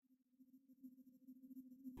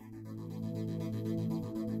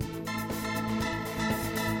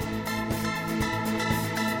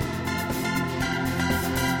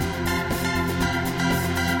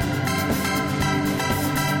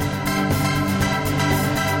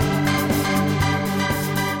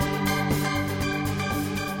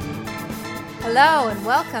Hello and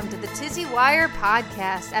welcome to the Tizzy Wire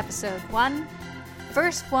Podcast, Episode 1,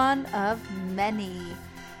 first one of many.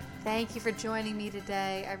 Thank you for joining me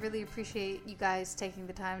today. I really appreciate you guys taking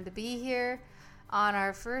the time to be here on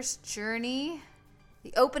our first journey,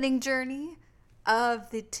 the opening journey of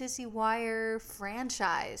the Tizzy Wire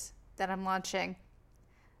franchise that I'm launching.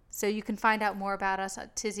 So you can find out more about us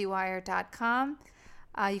at tizzywire.com.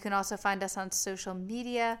 You can also find us on social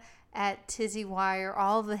media at TizzyWire,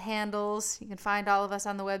 all the handles. You can find all of us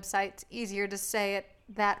on the website. It's easier to say it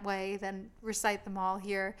that way than recite them all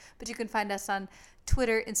here. But you can find us on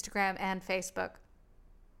Twitter, Instagram, and Facebook.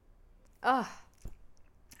 I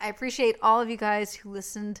appreciate all of you guys who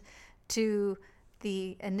listened to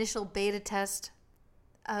the initial beta test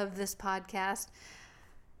of this podcast.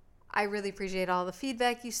 I really appreciate all the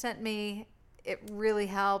feedback you sent me. It really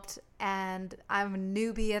helped, and I'm a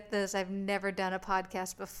newbie at this. I've never done a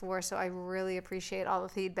podcast before, so I really appreciate all the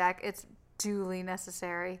feedback. It's duly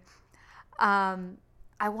necessary. I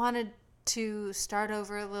wanted to start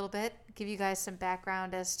over a little bit, give you guys some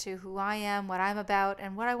background as to who I am, what I'm about,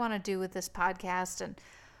 and what I want to do with this podcast, and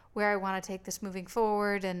where I want to take this moving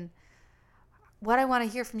forward, and what I want to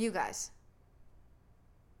hear from you guys.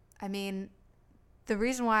 I mean, the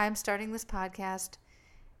reason why I'm starting this podcast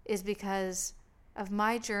is because of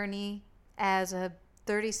my journey as a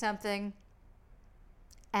 30-something,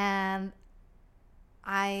 and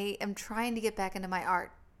I am trying to get back into my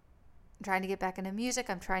art. I'm trying to get back into music.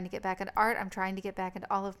 I'm trying to get back into art. I'm trying to get back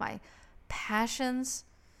into all of my passions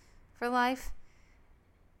for life.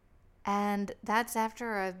 And that's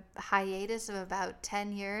after a hiatus of about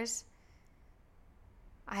 10 years.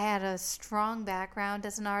 I had a strong background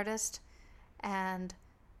as an artist and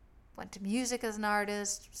went to music as an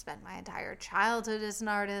artist, spent my entire childhood as an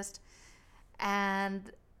artist,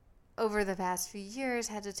 and over the past few years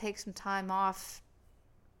had to take some time off,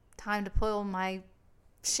 time to pull my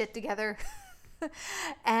shit together.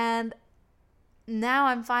 And now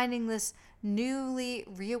I'm finding this newly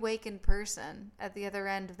reawakened person at the other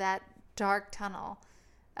end of that dark tunnel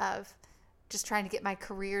of just trying to get my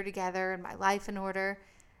career together and my life in order.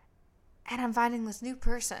 And I'm finding this new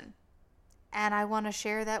person. And I want to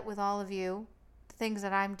share that with all of you, the things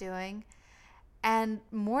that I'm doing. And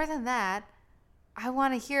more than that, I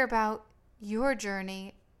want to hear about your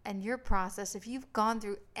journey and your process. If you've gone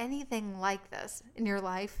through anything like this in your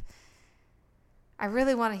life, I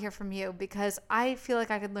really want to hear from you, because I feel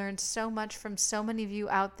like I could learn so much from so many of you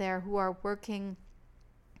out there who are working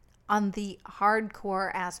on the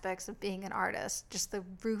hardcore aspects of being an artist. Just the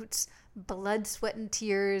roots, blood, sweat, and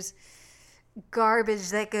tears, garbage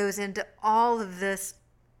that goes into all of this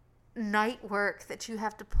night work that you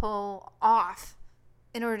have to pull off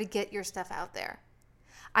in order to get your stuff out there.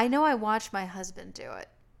 I know I watched my husband do it.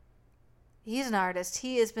 He's an artist.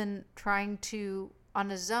 He has been trying to, on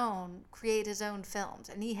his own, create his own films,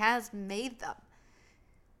 and he has made them.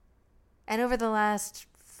 And over the last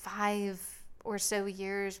 5 or so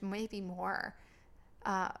years, maybe more,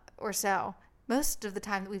 or so, most of the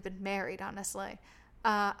time that we've been married, honestly,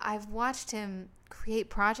 I've watched him create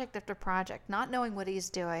project after project, not knowing what he's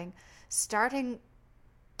doing, starting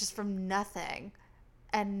just from nothing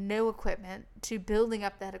and no equipment, to building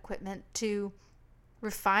up that equipment, to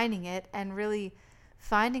refining it, and really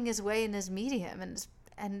finding his way in his medium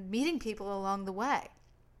and meeting people along the way.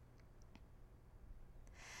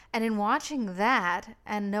 And in watching that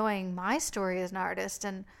and knowing my story as an artist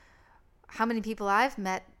and how many people I've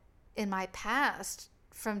met in my past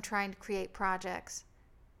from trying to create projects,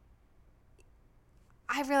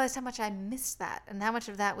 I realized how much I missed that and how much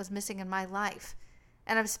of that was missing in my life.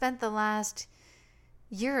 And I've spent the last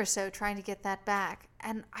year or so trying to get that back.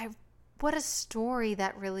 And what a story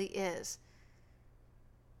that really is.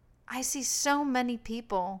 I see so many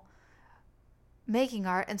people making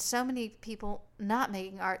art and so many people not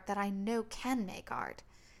making art that I know can make art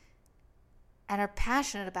and are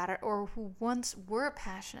passionate about it, or who once were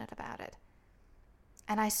passionate about it.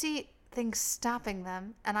 And I see things stopping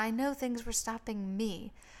them, and I know things were stopping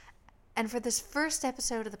me. And for this first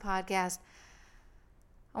episode of the podcast,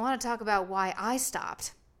 I want to talk about why I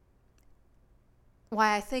stopped.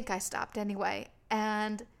 Why I think I stopped anyway,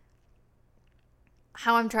 and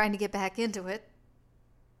how I'm trying to get back into it.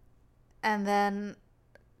 And then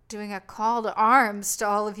doing a call to arms to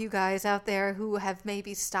all of you guys out there who have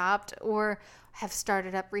maybe stopped or have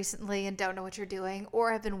started up recently and don't know what you're doing,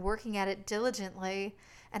 or have been working at it diligently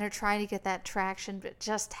and are trying to get that traction but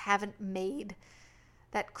just haven't made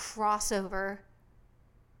that crossover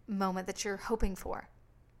moment that you're hoping for.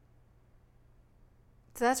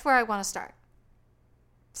 So that's where I want to start.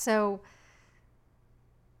 So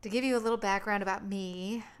to give you a little background about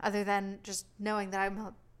me, other than just knowing that I'm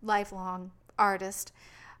a lifelong artist,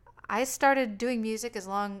 I started doing music as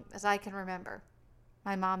long as I can remember.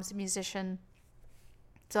 My mom's a musician,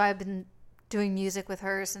 so I've been doing music with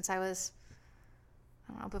her since I was,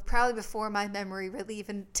 I don't know, but probably before my memory really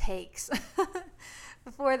even takes.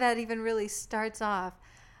 Before that even really starts off.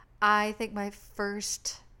 I think my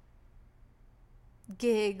first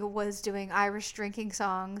gig was doing Irish drinking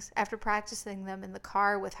songs after practicing them in the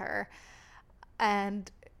car with her. And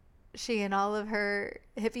she and all of her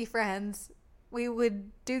hippie friends, we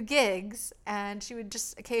would do gigs, and she would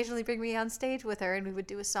just occasionally bring me on stage with her, and we would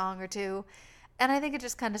do a song or two. And I think it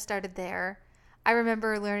just kind of started there. I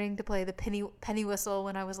remember learning to play the penny whistle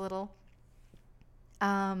when I was little,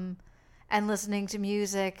 and listening to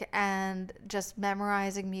music and just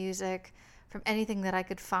memorizing music from anything that I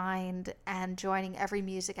could find, and joining every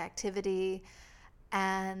music activity,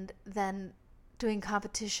 and then doing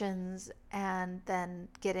competitions, and then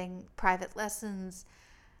getting private lessons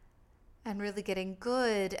and really getting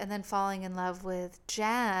good, and then falling in love with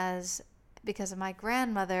jazz because of my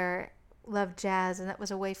grandmother loved jazz, and that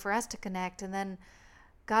was a way for us to connect. And then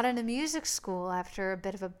got into music school after a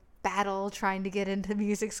bit of a battle trying to get into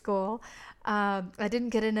music school. I didn't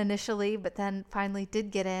get in initially, but then finally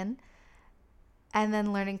did get in. And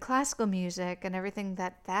then learning classical music and everything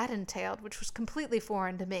that entailed, which was completely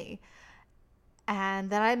foreign to me.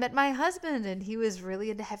 And then I met my husband, and he was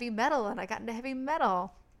really into heavy metal, and I got into heavy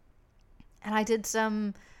metal. And I did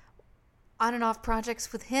some on and off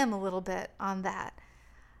projects with him a little bit on that.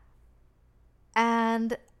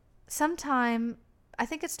 And sometime, I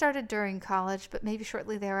think it started during college, but maybe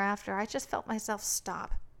shortly thereafter, I just felt myself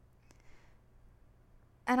stop.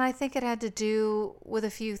 And I think it had to do with a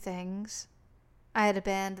few things. I had a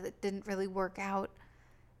band that didn't really work out,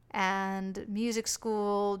 and music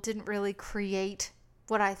school didn't really create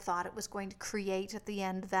what I thought it was going to create at the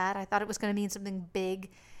end of that. I thought it was going to mean something big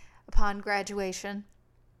upon graduation.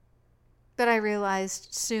 But I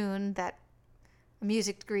realized soon that a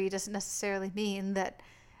music degree doesn't necessarily mean that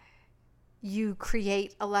you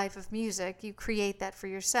create a life of music. You create that for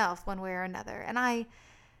yourself one way or another. And I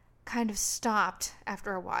kind of stopped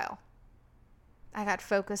after a while. I got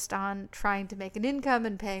focused on trying to make an income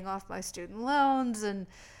and paying off my student loans, and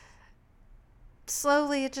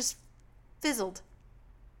slowly it just fizzled.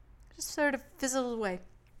 Just sort of fizzled away.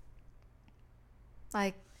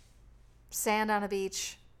 Like sand on a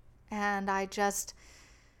beach. And I just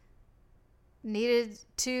needed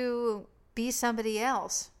to be somebody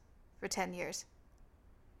else for 10 years.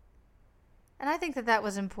 And I think that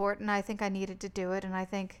was important. I think I needed to do it, and I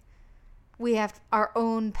think we have our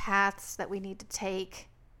own paths that we need to take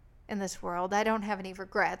in this world. I don't have any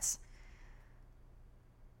regrets.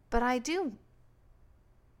 But I did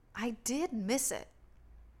miss it.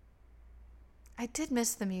 I did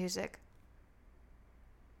miss the music.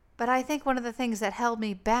 But I think one of the things that held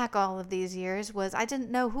me back all of these years was I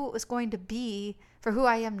didn't know who it was going to be for who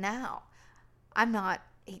I am now. I'm not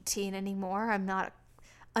 18 anymore. I'm not an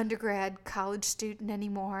undergrad college student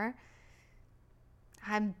anymore.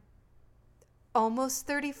 I'm almost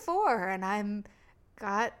 34, and I'm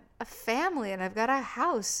got a family, and I've got a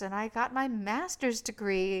house, and I got my master's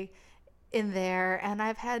degree in there, and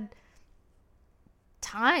I've had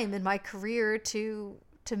time in my career to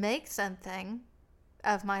make something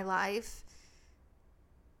of my life,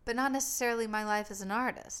 but not necessarily my life as an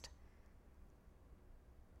artist.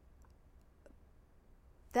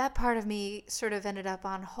 That part of me sort of ended up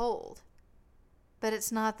on hold, but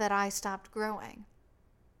it's not that I stopped growing.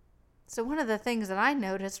 So one of the things that I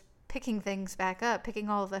noticed, picking things back up, picking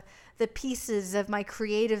all the pieces of my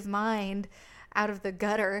creative mind out of the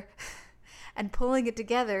gutter and pulling it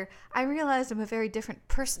together, I realized I'm a very different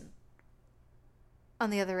person on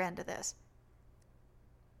the other end of this.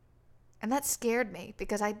 And that scared me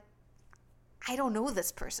because I don't know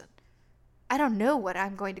this person. I don't know what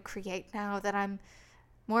I'm going to create now that I'm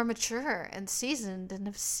more mature and seasoned and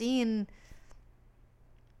have seen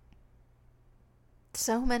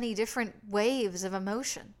so many different waves of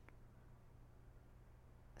emotion.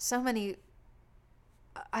 I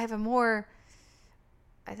have a more,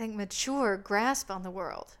 I think, mature grasp on the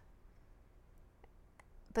world.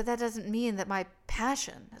 But that doesn't mean that my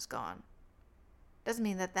passion has gone. Doesn't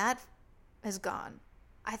mean that has gone.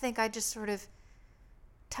 I think I just sort of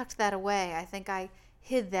tucked that away. I think I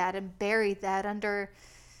hid that and buried that under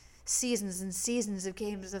seasons and seasons of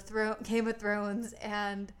Game of Thrones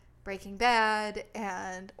and Breaking Bad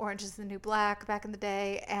and Orange is the New Black back in the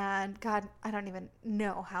day, and God, I don't even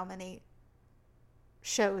know how many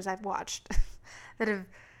shows I've watched that have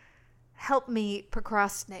helped me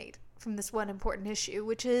procrastinate from this one important issue,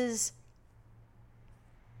 which is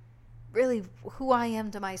really who I am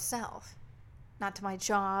to myself, not to my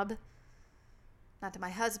job, not to my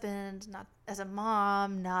husband, not as a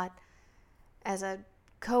mom, not as a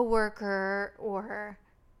coworker or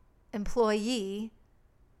employee,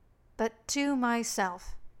 but to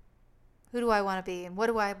myself. Who do I want to be, and what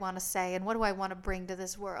do I want to say, and what do I want to bring to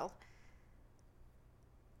this world?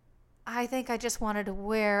 I think I just wanted to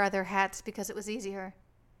wear other hats because it was easier.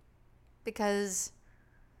 Because,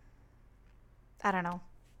 I don't know.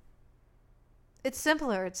 It's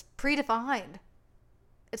simpler. It's predefined.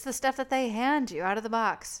 It's the stuff that they hand you out of the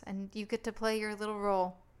box, and you get to play your little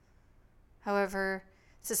role. However,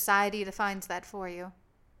 society defines that for you.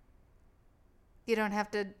 You don't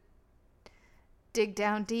have to dig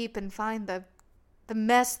down deep and find the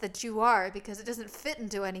mess that you are because it doesn't fit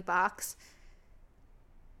into any box.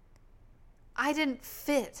 I didn't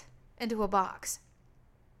fit into a box.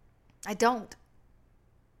 I don't.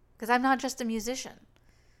 Because I'm not just a musician.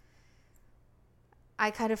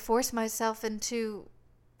 I kind of forced myself into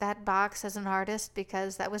that box as an artist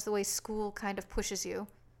because that was the way school kind of pushes you.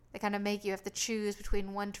 They kind of make you have to choose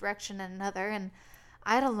between one direction and another, and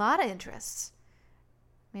I had a lot of interests.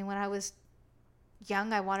 I mean, when I was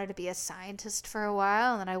young, I wanted to be a scientist for a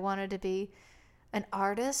while, and then I wanted to be an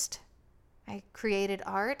artist. I created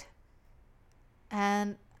art,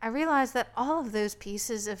 and I realized that all of those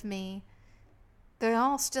pieces of me, they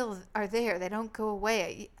all still are there. They don't go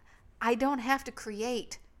away. I don't have to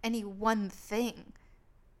create any one thing.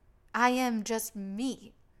 I am just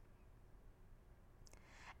me.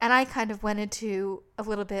 And I kind of went into a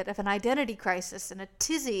little bit of an identity crisis and a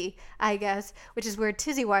tizzy, I guess, which is where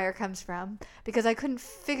Tizzy Wire comes from, because I couldn't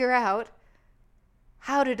figure out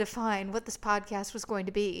how to define what this podcast was going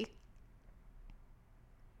to be,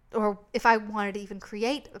 or if I wanted to even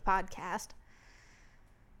create a podcast.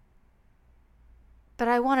 But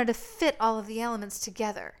I wanted to fit all of the elements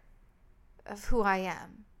together of who I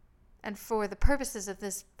am. And for the purposes of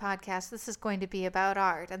this podcast, this is going to be about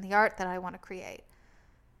art and the art that I want to create.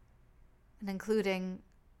 And including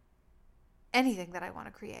anything that I want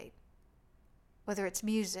to create. Whether it's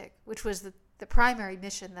music, which was the primary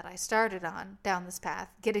mission that I started on down this path,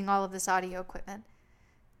 getting all of this audio equipment,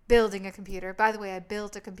 building a computer. By the way, I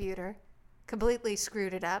built a computer, completely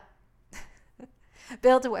screwed it up.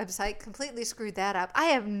 Built a website, completely screwed that up. I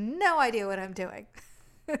have no idea what I'm doing.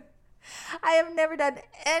 I have never done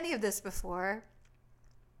any of this before.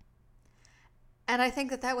 And I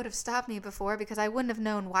think that would have stopped me before because I wouldn't have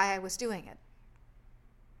known why I was doing it.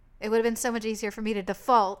 It would have been so much easier for me to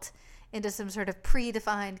default into some sort of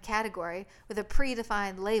predefined category with a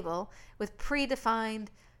predefined label, with predefined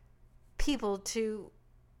people to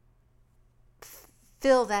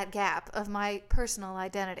fill that gap of my personal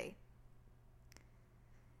identity.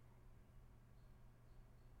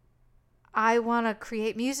 I want to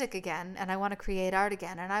create music again, and I want to create art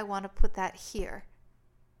again, and I want to put that here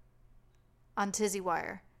on Tizzy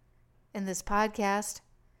Wire, in this podcast,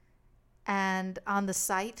 and on the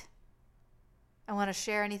site. I want to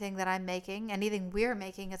share anything that I'm making, anything we're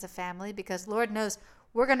making as a family, because Lord knows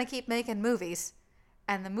we're going to keep making movies,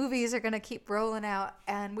 and the movies are going to keep rolling out,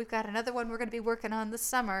 and we've got another one we're going to be working on this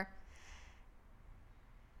summer,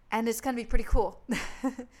 and it's going to be pretty cool.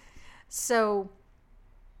 So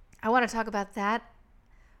I want to talk about that,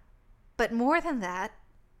 but more than that,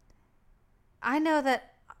 I know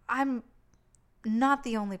that I'm not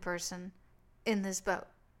the only person in this boat,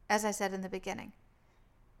 as I said in the beginning.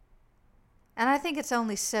 And I think it's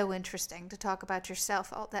only so interesting to talk about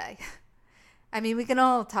yourself all day. I mean, we can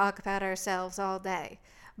all talk about ourselves all day,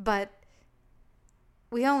 but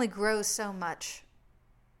we only grow so much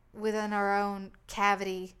within our own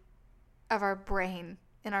cavity of our brain,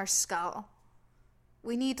 in our skull.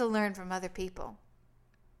 We need to learn from other people.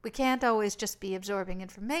 We can't always just be absorbing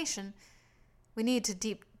information. We need to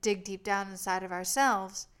dig deep down inside of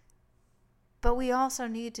ourselves, but we also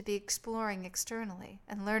need to be exploring externally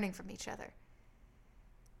and learning from each other.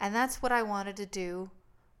 And that's what I wanted to do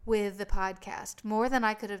with the podcast, more than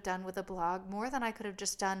I could have done with a blog, more than I could have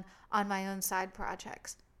just done on my own side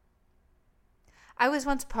projects. I was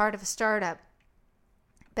once part of a startup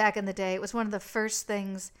back in the day. It was one of the first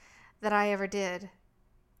things that I ever did.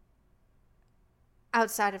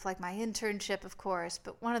 Outside of like my internship, of course,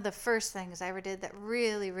 but one of the first things I ever did that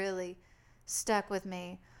really, really stuck with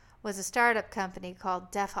me was a startup company called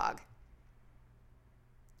Def Hog.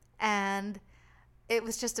 And it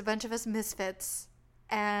was just a bunch of us misfits,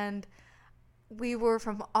 and we were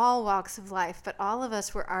from all walks of life, but all of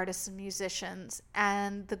us were artists and musicians,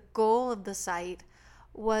 and the goal of the site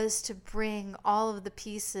was to bring all of the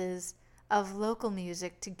pieces of local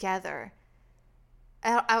music together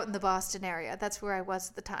out in the Boston area. That's where I was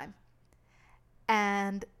at the time.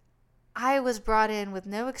 And I was brought in with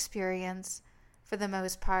no experience for the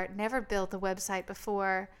most part, never built a website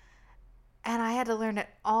before, and I had to learn it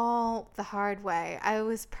all the hard way. I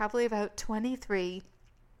was probably about 23,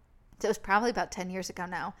 so it was probably about 10 years ago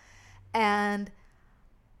now, and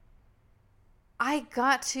I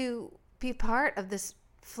got to be part of this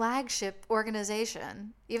flagship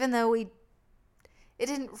organization, even though it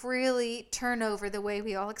didn't really turn over the way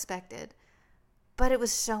we all expected, but it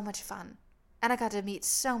was so much fun. And I got to meet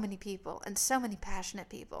so many people and so many passionate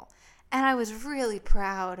people. And I was really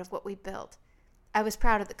proud of what we built. I was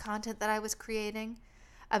proud of the content that I was creating,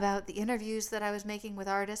 about the interviews that I was making with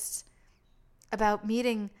artists, about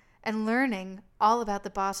meeting and learning all about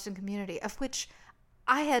the Boston community, of which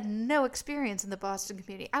I had no experience in the Boston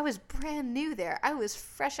community. I was brand new there. I was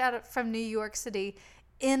fresh from New York City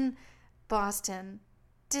in Boston,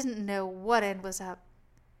 didn't know what end was up.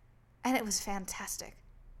 And it was fantastic.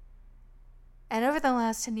 And over the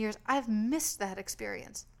last 10 years, I've missed that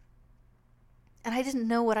experience. And I didn't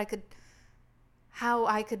know how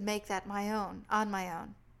I could make that on my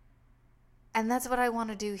own. And that's what I want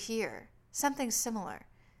to do here. Something similar.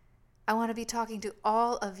 I want to be talking to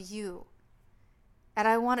all of you. And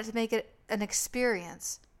I want it to make it an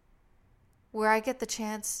experience where I get the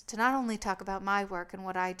chance to not only talk about my work and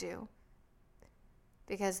what I do,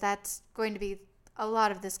 because that's going to be a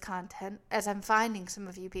lot of this content as I'm finding some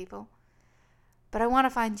of you people, but I want to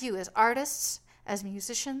find you as artists, as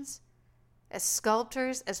musicians, as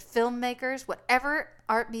sculptors, as filmmakers, whatever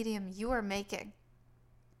art medium you are making.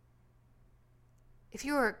 If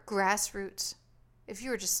you are grassroots, if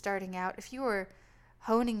you are just starting out, if you are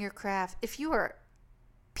honing your craft, if you are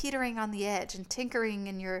petering on the edge and tinkering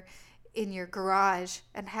in your garage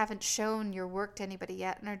and haven't shown your work to anybody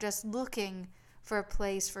yet and are just looking for a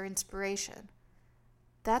place for inspiration,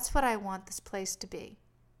 that's what I want this place to be.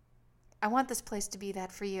 I want this place to be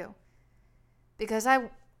that for you. Because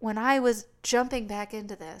when I was jumping back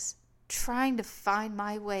into this, trying to find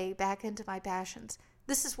my way back into my passions,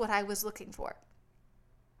 this is what I was looking for.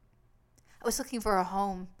 I was looking for a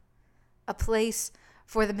home, a place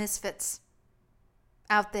for the misfits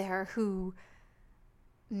out there who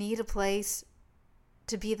need a place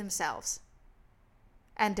to be themselves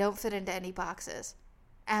and don't fit into any boxes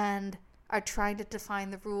and are trying to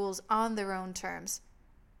define the rules on their own terms.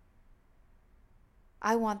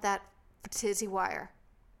 I want that for Tizzy Wire.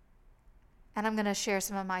 And I'm going to share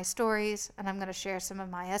some of my stories, and I'm going to share some of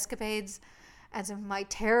my escapades and some of my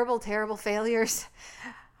terrible, terrible failures,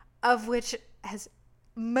 of which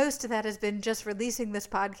most of that has been just releasing this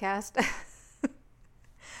podcast.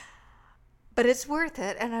 But it's worth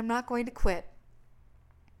it, and I'm not going to quit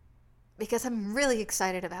because I'm really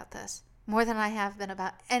excited about this, more than I have been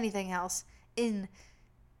about anything else in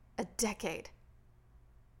a decade.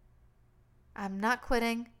 I'm not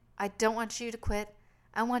quitting. I don't want you to quit.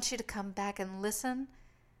 I want you to come back and listen.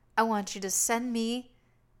 I want you to send me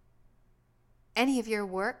any of your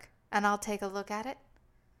work, and I'll take a look at it.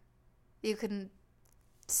 You can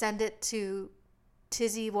send it to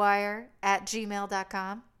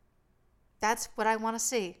tizzywire@gmail.com. That's what I want to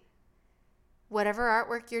see. Whatever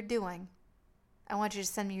artwork you're doing, I want you to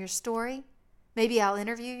send me your story. Maybe I'll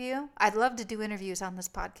interview you. I'd love to do interviews on this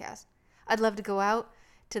podcast. I'd love to go out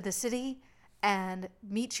to the city and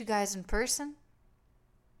meet you guys in person.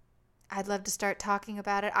 I'd love to start talking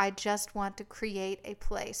about it. I just want to create a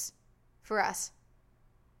place for us,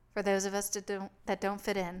 for those of us that don't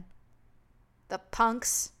fit in. The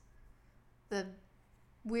punks, the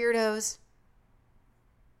weirdos,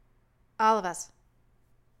 all of us.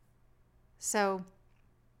 So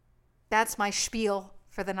that's my spiel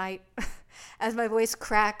for the night. As my voice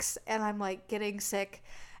cracks and I'm like getting sick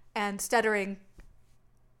and stuttering,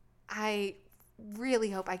 I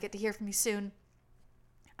really hope I get to hear from you soon.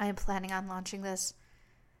 I am planning on launching this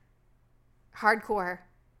hardcore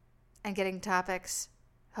and getting topics,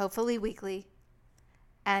 hopefully weekly,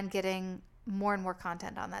 and getting more and more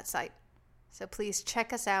content on that site. So please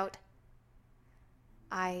check us out.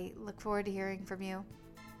 I look forward to hearing from you.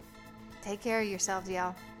 Take care of yourselves,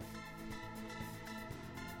 y'all.